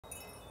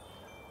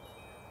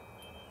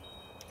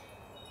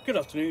Good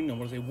afternoon, and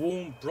what is a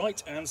warm,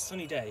 bright and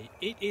sunny day.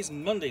 It is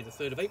Monday the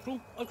 3rd of April.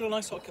 I've got a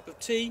nice hot cup of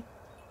tea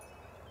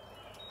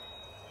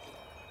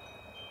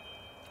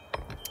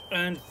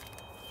and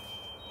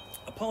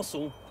a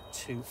parcel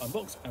to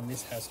unbox, and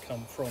this has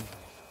come from,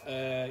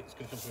 it's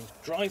going to come from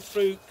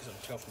drive-through because I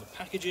can tell from the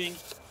packaging.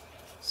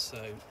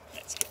 So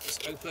let's get this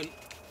open.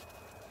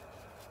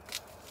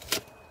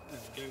 There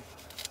we go.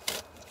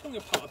 It's coming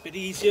apart a bit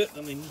easier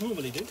than they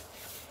normally do.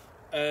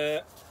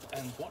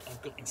 And what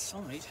I've got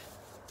inside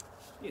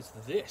is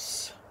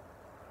this.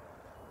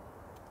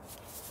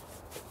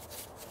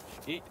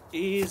 It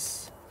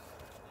is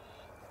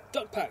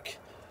Duckpac,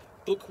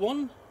 Book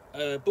 1,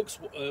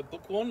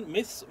 Book 1,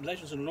 Myths,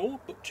 Legends and Lore,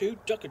 Book 2,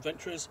 Duck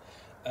Adventurers.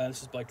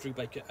 This is by Drew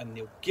Baker and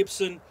Neil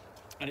Gibson,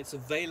 and it's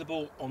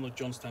available on the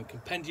Jonstown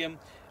Compendium.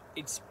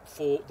 It's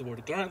for the world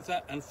of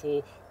Glorantha and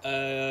for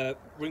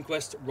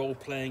RuneQuest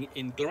role-playing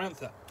in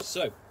Glorantha.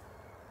 So,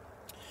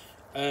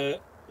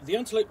 the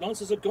antelope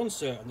lancers are gone,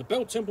 sir, and the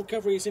Bell Temple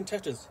cavalry is in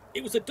tatters.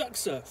 It was the ducks,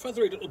 sir,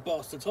 feathery little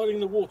bastards hiding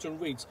in the water and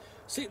reeds,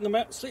 slitting the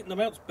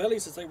mounts'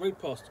 bellies as they rode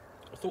past.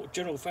 I thought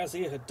General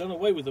Fazir had done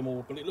away with them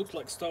all, but it looks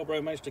like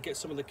Starborough managed to get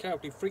some of the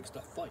cowardly freaks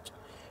to fight.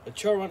 The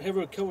Charan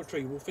Hero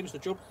Cavalry will finish the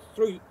job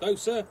through, though,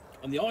 sir,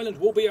 and the island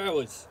will be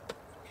ours.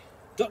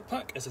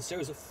 Duckpac is a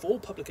series of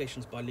 4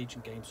 publications by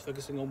Legion Games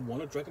focusing on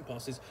one of Dragon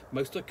Pass's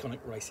most iconic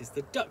races,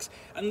 the ducks.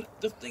 And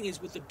the thing is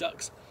with the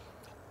ducks,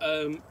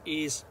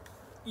 is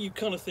you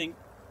kind of think,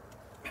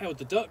 Howard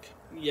the Duck?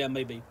 Yeah,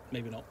 maybe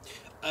not.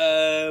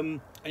 And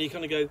you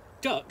kind of go,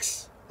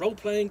 ducks?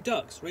 Role-playing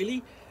ducks?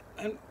 Really?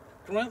 And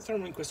Glorantha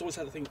and RuneQuest always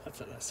had the thing, that's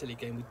that silly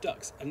game with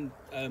ducks. And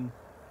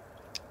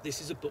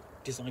this is a book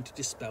designed to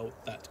dispel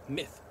that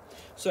myth.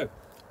 So,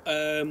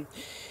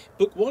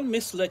 Book 1,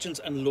 Myths, Legends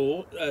and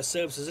Lore,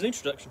 serves as an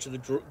introduction to the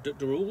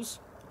Durulz,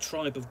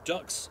 tribe of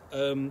ducks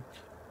of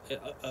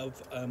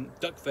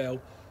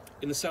Duckvale,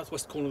 in the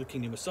southwest corner of the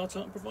Kingdom of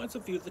Sartar, and provides a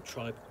view of the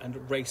tribe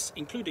and race,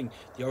 including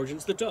the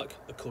origins of the duck,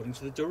 according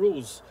to the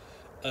Durulz.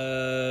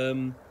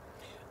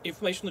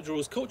 Information on the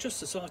Durulz culture,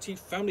 society,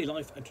 family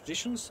life and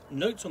traditions,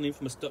 notes on the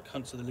infamous duck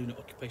hunts of the lunar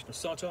occupation of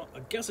Sartar, a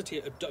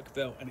gazetteer of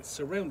Duckvale and its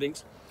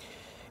surroundings,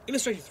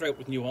 illustrated throughout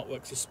with new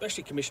artworks,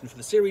 especially commissioned for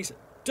the series.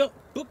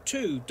 Book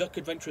 2, Duck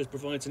Adventurers,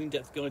 provides an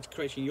in-depth guide to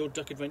creating your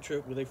duck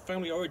adventure with a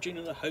family origin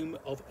in the home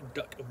of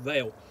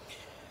Duckvale.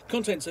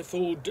 Contents are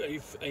fully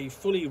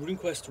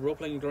RuneQuest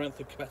role-playing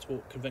Glorantha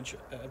compatible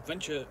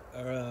adventure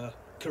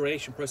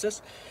creation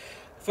process.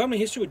 Family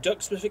history with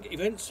duck-specific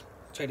events,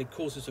 tailored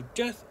causes of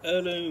death,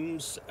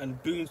 heirlooms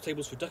and boons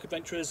tables for duck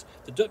adventurers,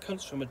 the duck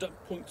hunts from a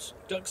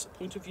duck's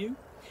point of view,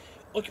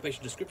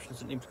 occupation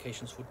descriptions and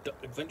implications for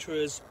duck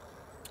adventurers,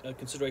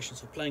 considerations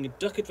for playing a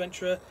duck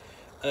adventurer,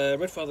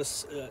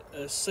 Redfather's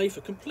safe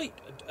a complete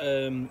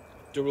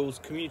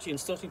Durulz community and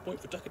starting point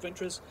for duck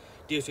adventurers,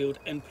 Deerfield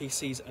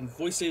NPCs and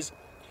voices.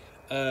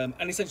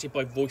 And essentially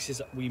by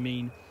voices we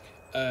mean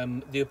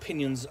the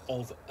opinions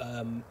of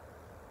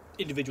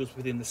individuals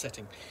within the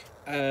setting.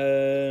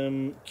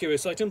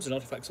 Curious items and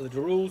artifacts of the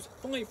Durulz,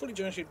 fully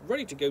generated,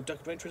 ready to go duck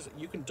adventurers.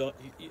 You can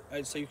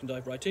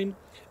dive right in.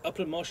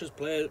 Upland Marshes,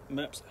 player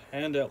maps,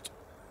 handout.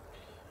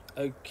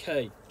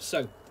 Okay,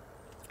 so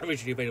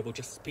originally available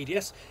just as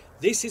PDFs.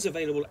 This is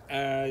available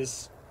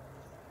as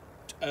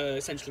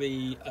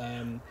essentially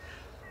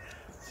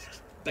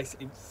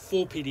basically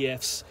 4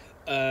 PDFs.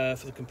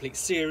 For the complete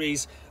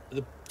series.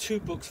 The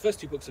first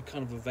two books are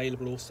kind of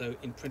available also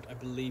in print, I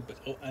believe,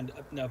 and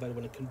now available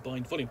in a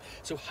combined volume.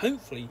 So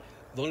hopefully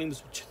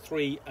volumes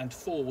 3 and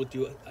 4 will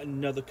do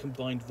another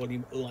combined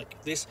volume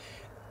like this,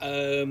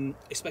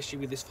 especially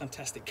with this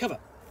fantastic cover.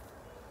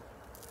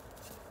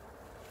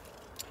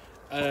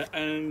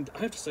 And I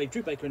have to say,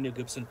 Drew Baker and Neil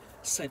Gibson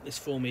sent this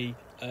for me,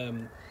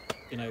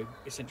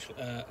 essentially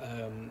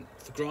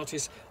for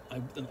gratis.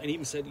 And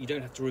even said you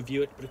don't have to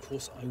review it, but of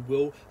course I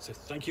will. So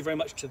thank you very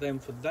much to them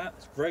for that.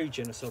 It's very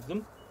generous of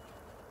them.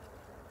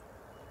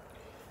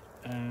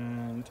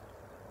 And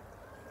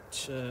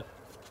it's got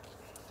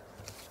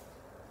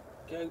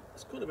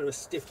a bit of a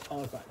stiff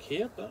hardback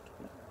here, but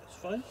it's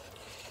fine.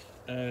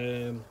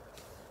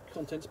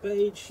 Contents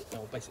page,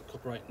 basic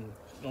copyright and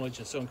knowledge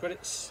and so on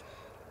credits.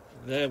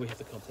 There we have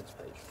the contents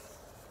page,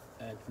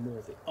 and more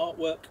of the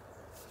artwork.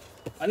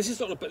 And this is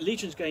not, but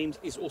Legion's Games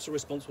is also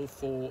responsible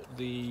for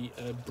the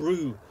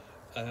Brew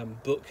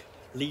book,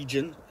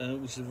 Legion,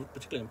 which is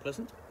particularly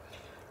unpleasant.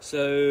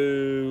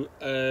 So,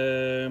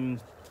 an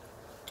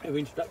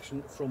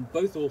introduction from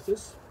both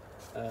authors,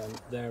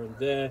 there and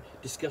there,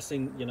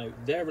 discussing,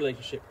 their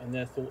relationship and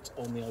their thoughts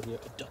on the idea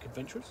of duck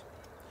adventurers.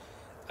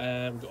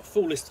 We've got a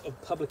full list of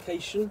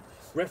publication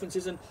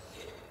references, and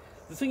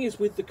the thing is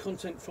with the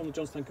content from the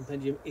Jonstown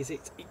Compendium is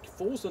it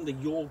falls under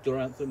your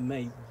Glorantha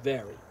may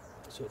vary.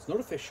 So it's not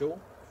official,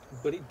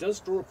 but it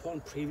does draw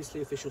upon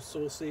previously official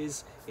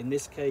sources. In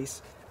this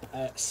case,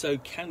 so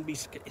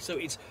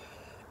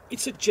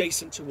it's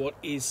adjacent to what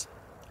is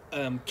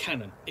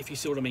canon, if you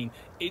see what I mean.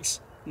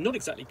 It's not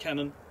exactly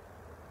canon,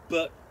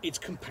 but it's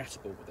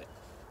compatible with it.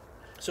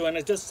 So, and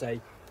it does say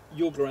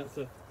your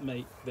Glorantha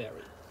may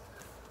vary.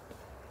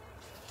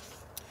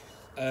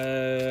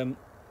 And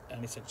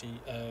essentially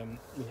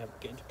we have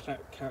get into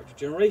character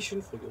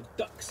generation for your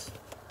ducks,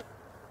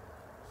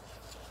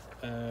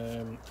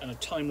 and a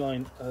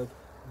timeline of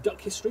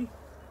duck history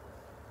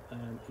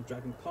in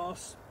Dragon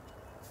Pass.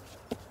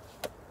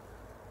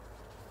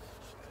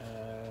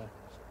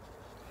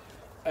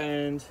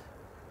 And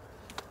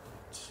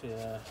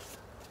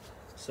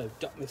so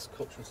duck myths,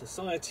 culture and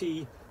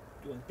society.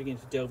 You begin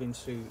to delve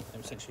into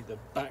essentially the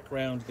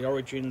background, the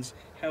origins,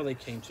 how they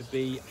came to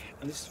be,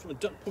 and this is from a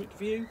duck point of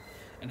view,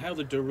 and how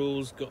the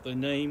Durulz got their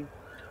name.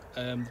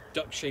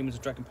 Duck Shamans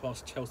of Dragon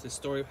Pass tells this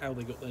story of how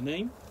they got their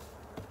name.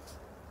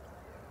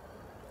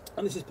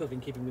 And this is perfectly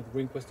in keeping with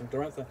RuneQuest and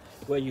Glorantha,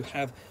 where you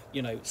have,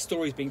 you know,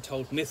 stories being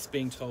told, myths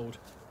being told,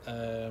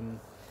 and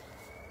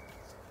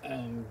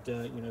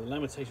you know,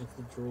 lamentations of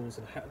the Durulz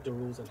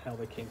and how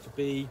they came to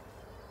be.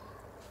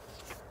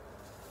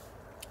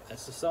 A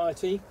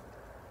society,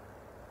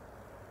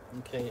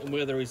 okay, and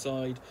where they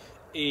reside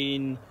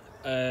in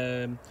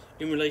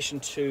relation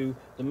to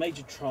the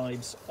major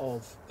tribes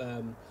of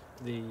the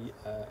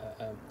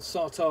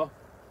Sartar.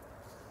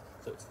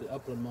 So it's the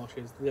upland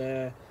marshes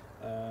there.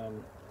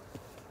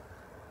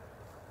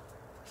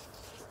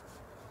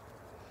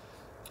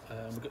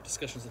 We've got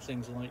discussions of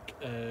things like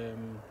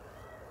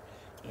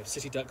you know,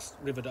 city ducks,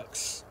 river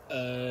ducks,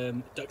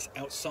 ducks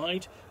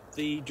outside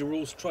the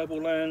Durulz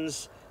tribal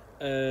lands,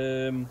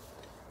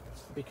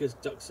 because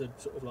ducks are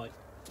sort of like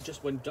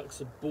just when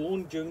ducks are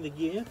born during the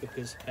year,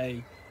 because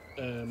hey,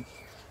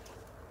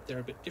 they're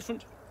a bit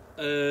different,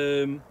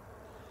 and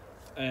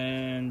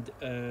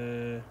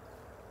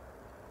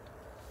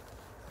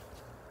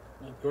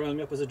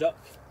growing up as a duck.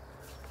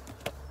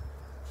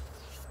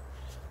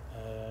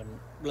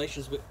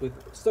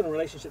 Stunning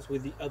relationships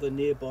with the other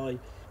nearby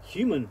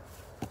human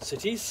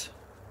cities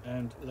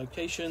and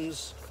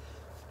locations.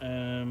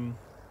 We've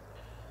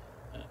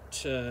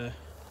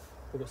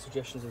got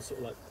suggestions of sort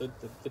of like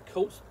the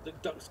cults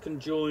that ducks can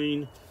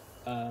join,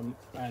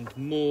 and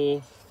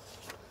more.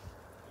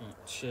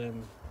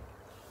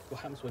 What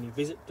happens when you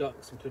visit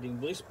ducks,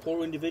 including this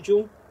poor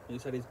individual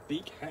who's had his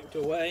beak hacked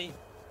away.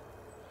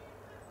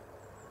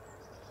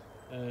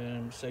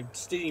 So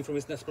stealing from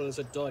his nest brothers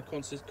had dire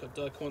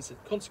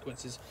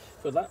consequences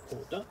for that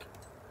poor duck.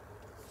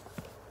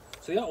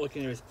 So the artwork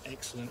in here is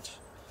excellent.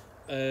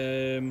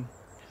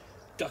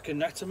 Duck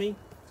anatomy,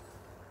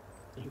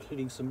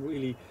 including some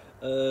really,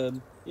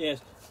 you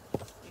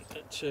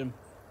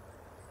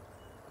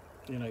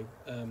know,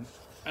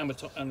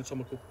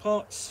 anatomical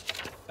parts.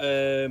 We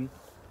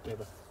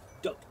have a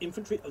duck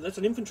infantry. Oh, that's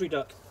an infantry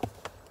duck,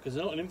 because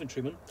they're not an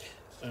infantryman.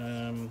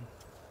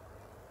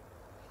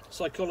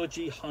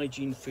 Psychology,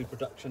 hygiene, food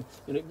production,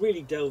 you know,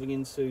 really delving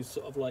into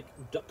sort of like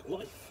duck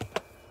life.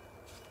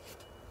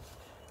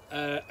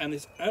 And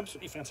this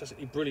absolutely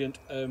fantastically brilliant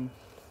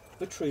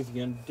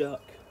Vitruvian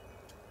duck.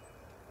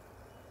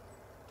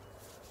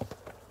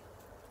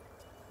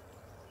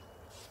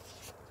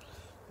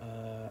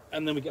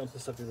 And then we get onto the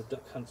subject of the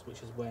duck hunts,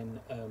 which is when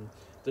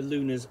the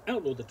Lunars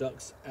outlawed the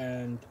ducks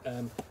and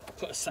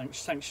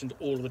sanctioned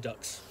all of the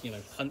ducks, you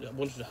know,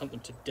 wanted to hunt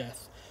them to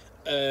death.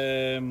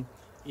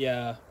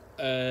 Yeah.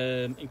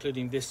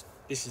 Including this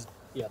is,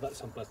 yeah, that's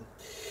unpleasant.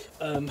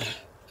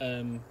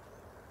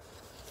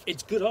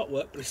 It's good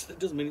artwork, but it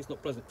doesn't mean it's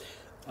not pleasant.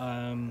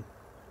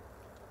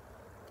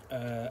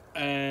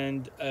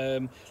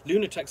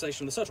 Lunar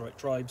taxation of the Satarite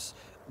tribes.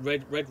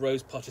 Red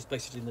Rose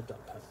participated in the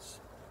duck hunts.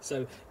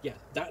 So yeah,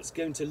 that's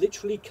going to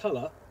literally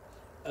colour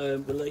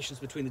relations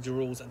between the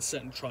Durulz and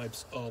certain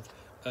tribes of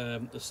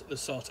the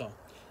Sartar.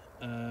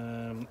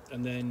 And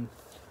then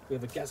we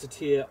have a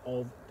gazetteer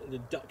of the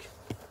duck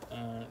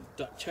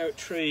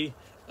territory,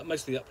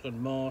 mostly the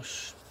upland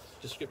marsh,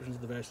 descriptions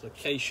of the various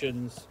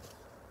locations,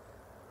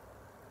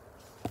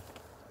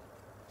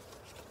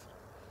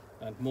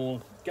 and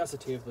more.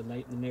 Gazetteer of the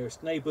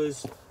nearest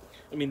neighbours.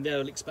 I mean,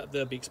 they'll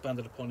be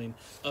expanded upon in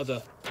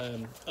other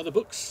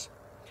books.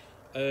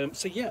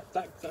 So yeah,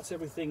 that's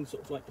everything.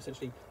 Sort of like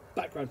essentially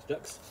background to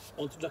ducks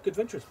onto Duck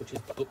Adventures, which is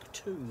book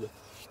 2.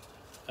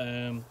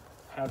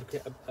 How to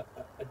create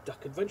a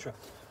duck adventure.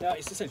 Now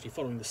it's essentially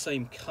following the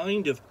same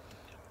kind of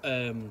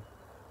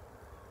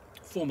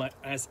format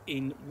as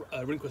in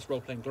RuneQuest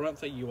Roleplaying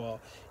Glorantha. You are,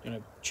 you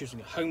know,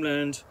 choosing a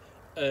homeland,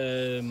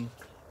 creating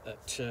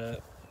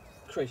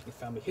a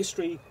family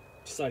history,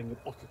 deciding an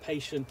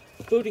occupation,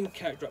 building a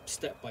character up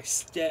step by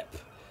step,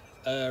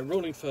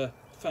 rolling for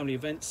family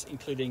events,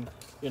 including,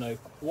 you know,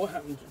 what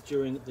happened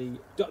during the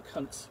duck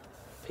hunt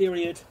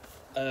period,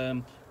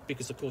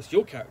 because of course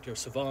your character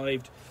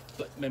survived,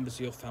 but members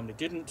of your family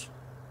didn't.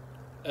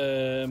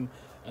 And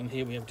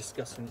here we have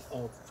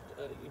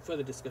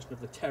further discussion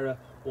of the terror,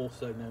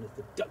 also known as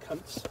the duck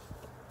hunts.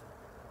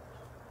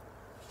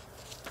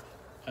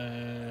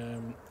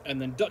 And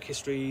then duck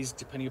histories,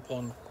 depending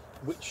upon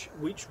which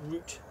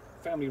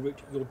family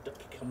route your duck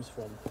comes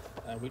from,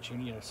 which,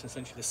 you know, is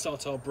essentially the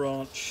Sartar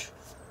branch,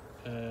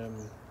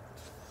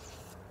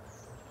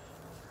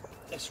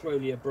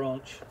 Esrolia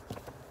branch,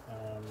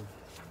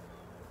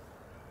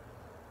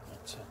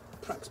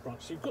 Prax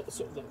branch. So you've got the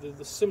sort of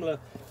the similar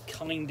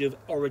kind of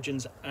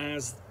origins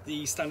as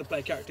the standard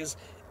player characters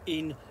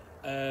in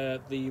the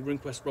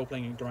RuneQuest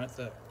Role-Playing and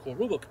Glorantha core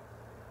rulebook.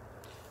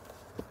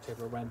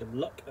 Table of random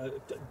luck,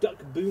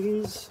 duck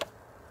boons,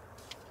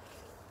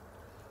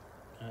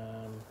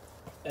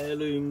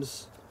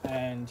 heirlooms,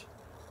 and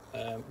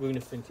rune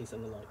affinities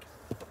and the like.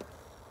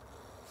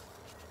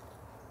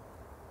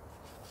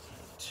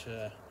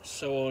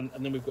 So on,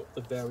 and then we've got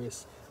the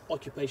various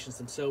occupations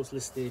themselves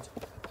listed,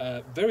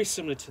 very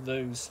similar to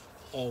those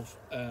of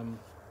the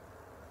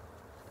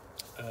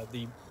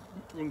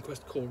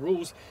RuneQuest core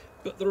rules,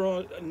 but there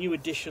are new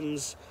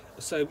additions.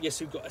 So yes,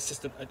 we've got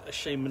assistant, a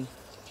shaman,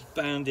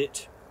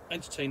 bandit,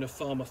 entertainer,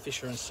 farmer,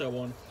 fisher, and so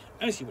on,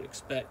 as you would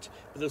expect.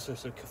 But there's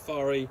also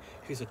Kafari,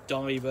 who's a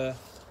diver,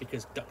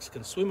 because ducks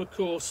can swim, of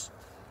course.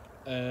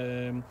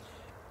 And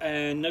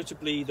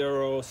notably,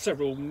 there are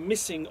several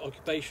missing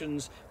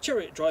occupations: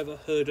 chariot driver,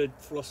 herder,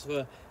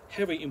 philosopher,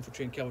 heavy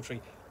infantry, and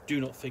cavalry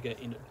do not figure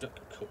in duck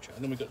culture.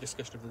 And then we've got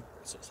discussion of the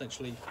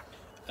essentially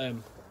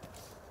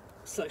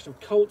selection of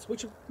cults,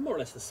 which are more or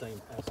less the same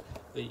as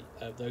the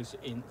those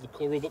in the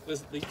core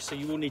rulebook. So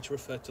you will need to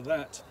refer to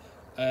that,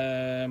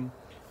 and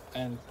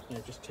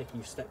just taking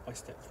you step by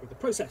step through the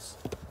process.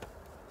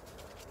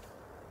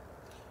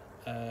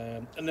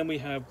 And then we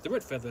have the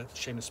Red Feather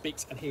Shaman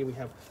Speaks, and here we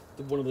have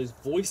one of those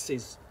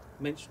voices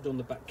mentioned on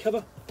the back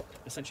cover.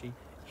 Essentially,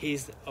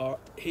 here's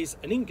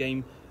an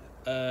in-game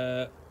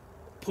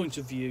point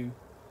of view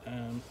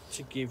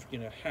to give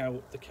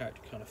how the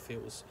character kind of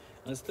feels,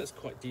 and that's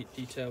quite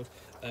detailed.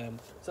 So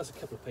that's a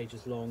couple of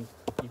pages long.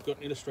 You've got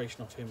an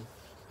illustration of him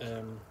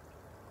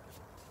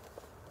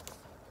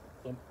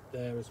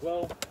there as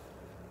well,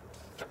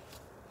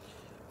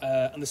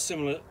 and the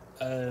similar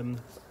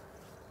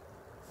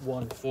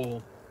one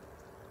for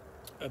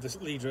the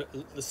leader,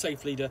 the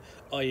safe leader,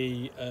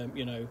 i.e.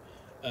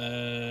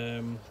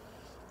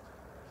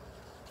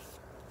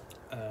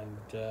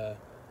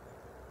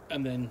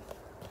 And then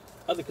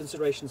other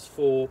considerations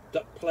for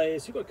duck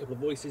players. You've got a couple of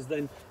voices.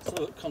 Then some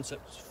other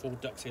concepts for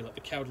ducks here, like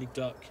the cowardly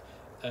duck,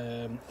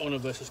 honor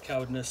versus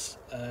cowardness,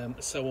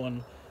 so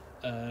on,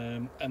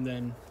 and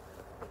then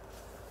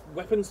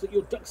weapons that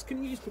your ducks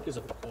can use, because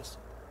of course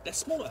they're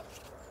smaller.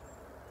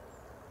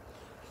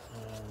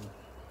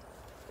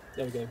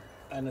 There we go,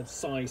 and a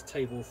size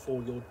table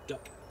for your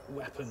duck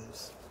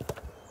weapons.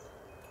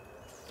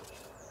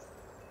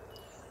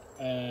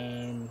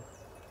 The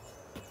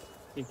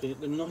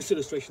nice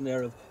illustration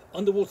there of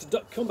underwater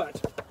duck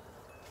combat,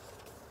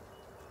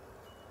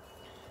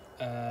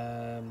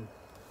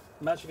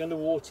 magic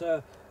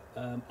underwater,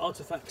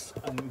 artifacts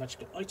and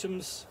magical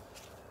items,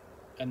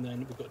 and then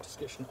we've got a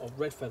discussion of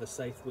Red Feather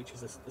Safe, which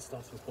is the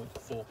starting point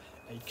for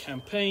a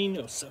campaign,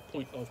 or set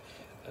point of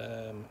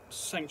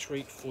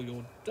sanctuary for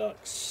your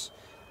ducks,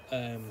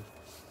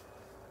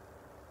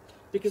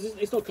 because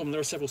it's not common.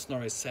 There are several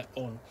scenarios set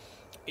on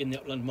in the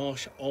upland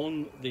marsh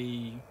on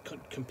the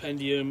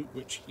compendium,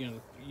 which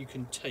you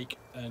can take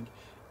and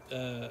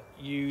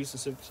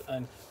use,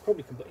 and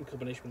probably in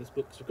combination with this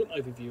book. So we've got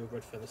an overview of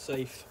Red Feather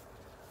Safe,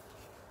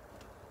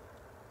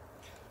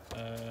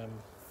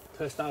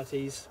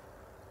 personalities,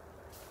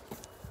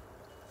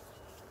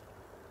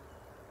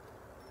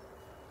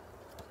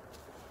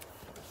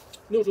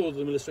 not all of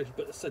them illustrated,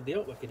 but as I said, the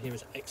artwork in here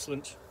is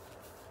excellent.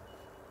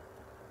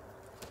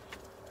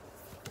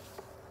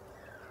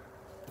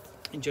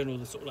 In general,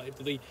 the sort of like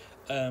the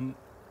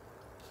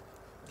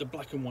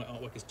black and white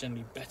artwork is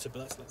generally better,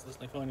 but that's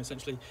no fine.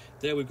 Essentially,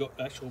 there we've got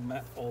an actual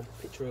map of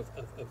picture of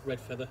Red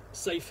Feather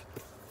Safe,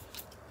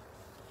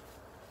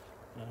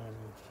 and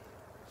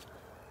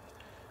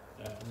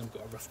then we've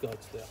got a rough guide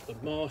to the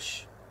upland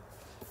marsh,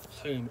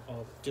 home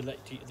of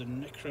Delecti the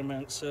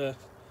Necromancer.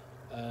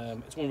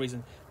 It's one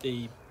reason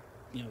the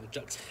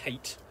ducks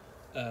hate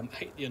the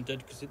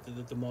undead, because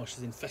the marsh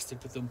is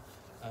infested with them.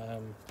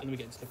 And then we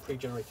get into the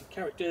pre-generated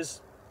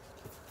characters.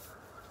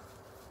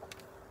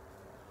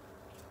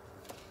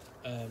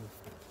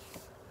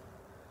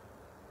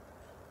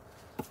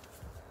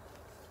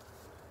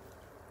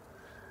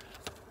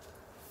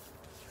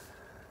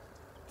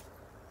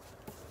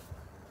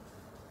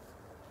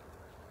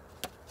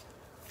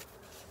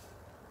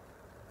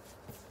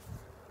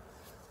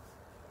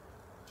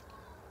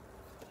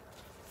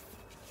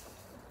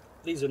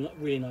 These are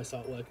really nice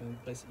artwork, and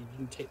basically you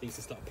can take these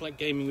and start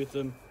gaming with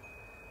them.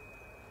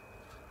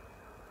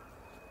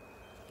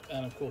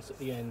 And of course, at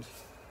the end,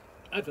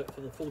 advert for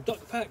the full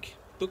Duckpac,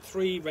 Book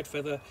 3, Red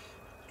Feather,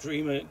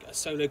 Dreamer, a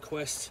solo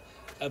quest,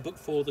 Book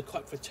 4, the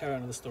Quack for Terror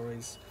and other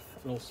stories,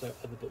 and also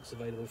other books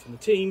available from the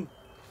team.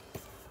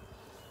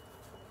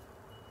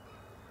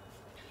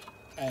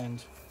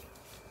 And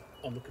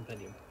on the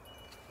compendium.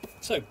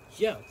 So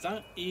yeah,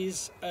 that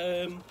is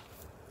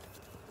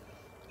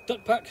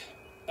Duckpac,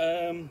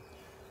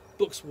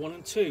 books 1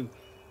 and 2.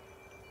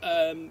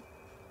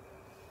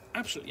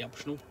 Absolutely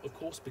optional, of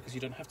course, because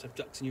you don't have to have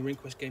ducks in your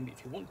RuneQuest game, but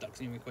if you want ducks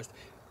in your RuneQuest,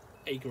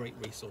 a great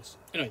resource.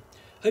 Anyway,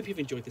 hope you've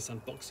enjoyed this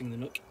unboxing the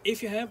Nook.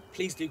 If you have,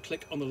 please do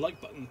click on the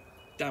like button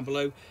down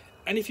below,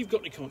 And if you've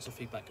got any comments or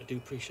feedback, I do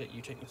appreciate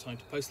you taking the time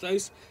to post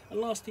those. And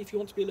lastly, if you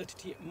want to be alerted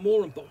to get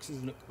more unboxings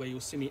of Nook, where you'll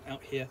see me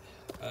out here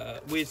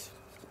with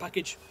a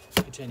package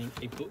containing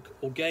a book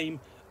or game,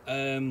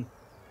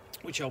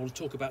 which I will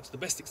talk about to the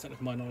best extent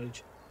of my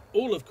knowledge,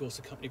 all of course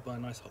accompanied by a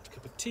nice hot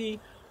cup of tea,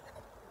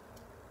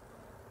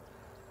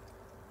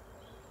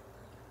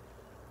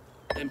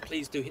 then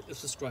please do hit the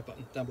subscribe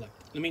button down below.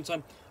 In the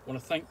meantime, I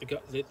want to thank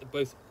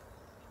both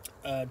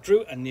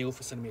Drew and Neil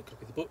for sending me a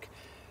copy of the book,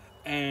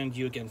 and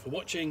you again for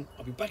watching.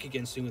 I'll be back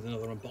again soon with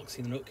another unboxing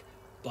of Nook.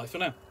 Bye for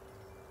now.